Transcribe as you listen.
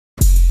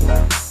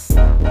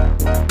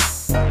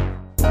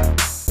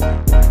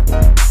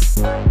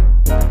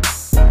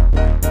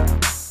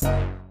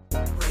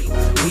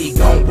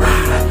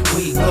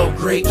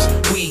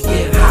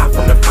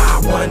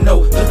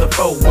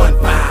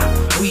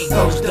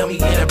dummy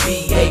in a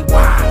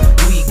B-A-Y.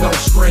 We gon'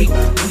 scrape,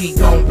 we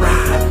gon'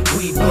 ride,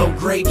 we blow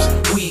grapes,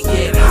 we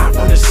get high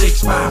from the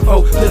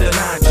 650 to the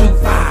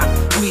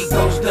 925. We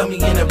goes dummy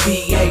in a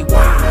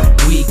B-A-Y.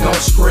 We gon'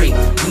 scrape,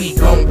 we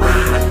gon'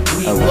 ride,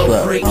 we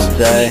blow grapes,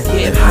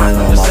 we get high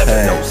from the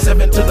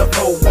 707 to the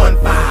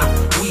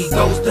 415. We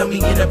goes dummy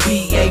in a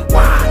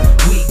B-A-Y.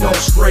 We gon'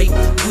 scrape,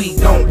 we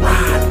gon'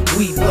 ride,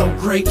 we blow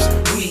grapes,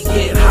 we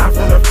get high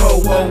from the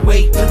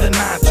 408 to the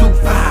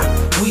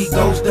 925. We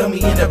goes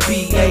dummy in a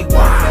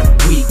B-A-Y.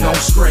 We gon'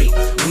 scrape,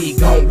 we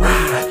gon'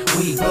 ride,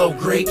 we blow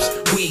grapes,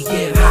 we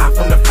get high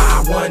from the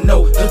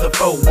 510 to the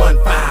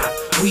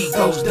 415. We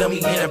goes dummy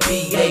in a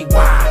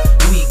B-A-Y.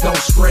 We gon'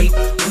 scrape,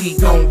 we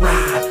gon'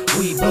 ride,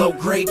 we blow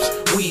grapes,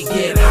 we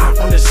get high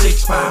from the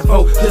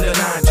 650 to the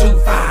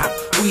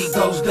 925. We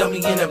goes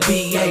dummy in a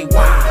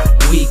B-A-Y.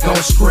 We gon'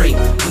 scrape,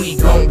 we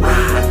gon'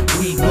 ride,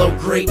 we blow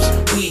grapes,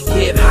 we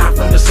get high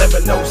from the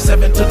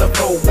 707 to the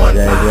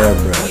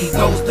 415. We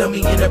goes dummy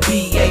in a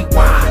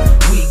B-A-Y.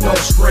 We gon'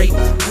 scrape,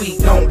 we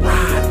gon'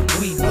 ride,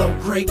 we blow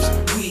grapes,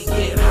 we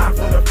get high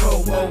from the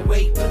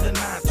 408 to the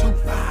 925.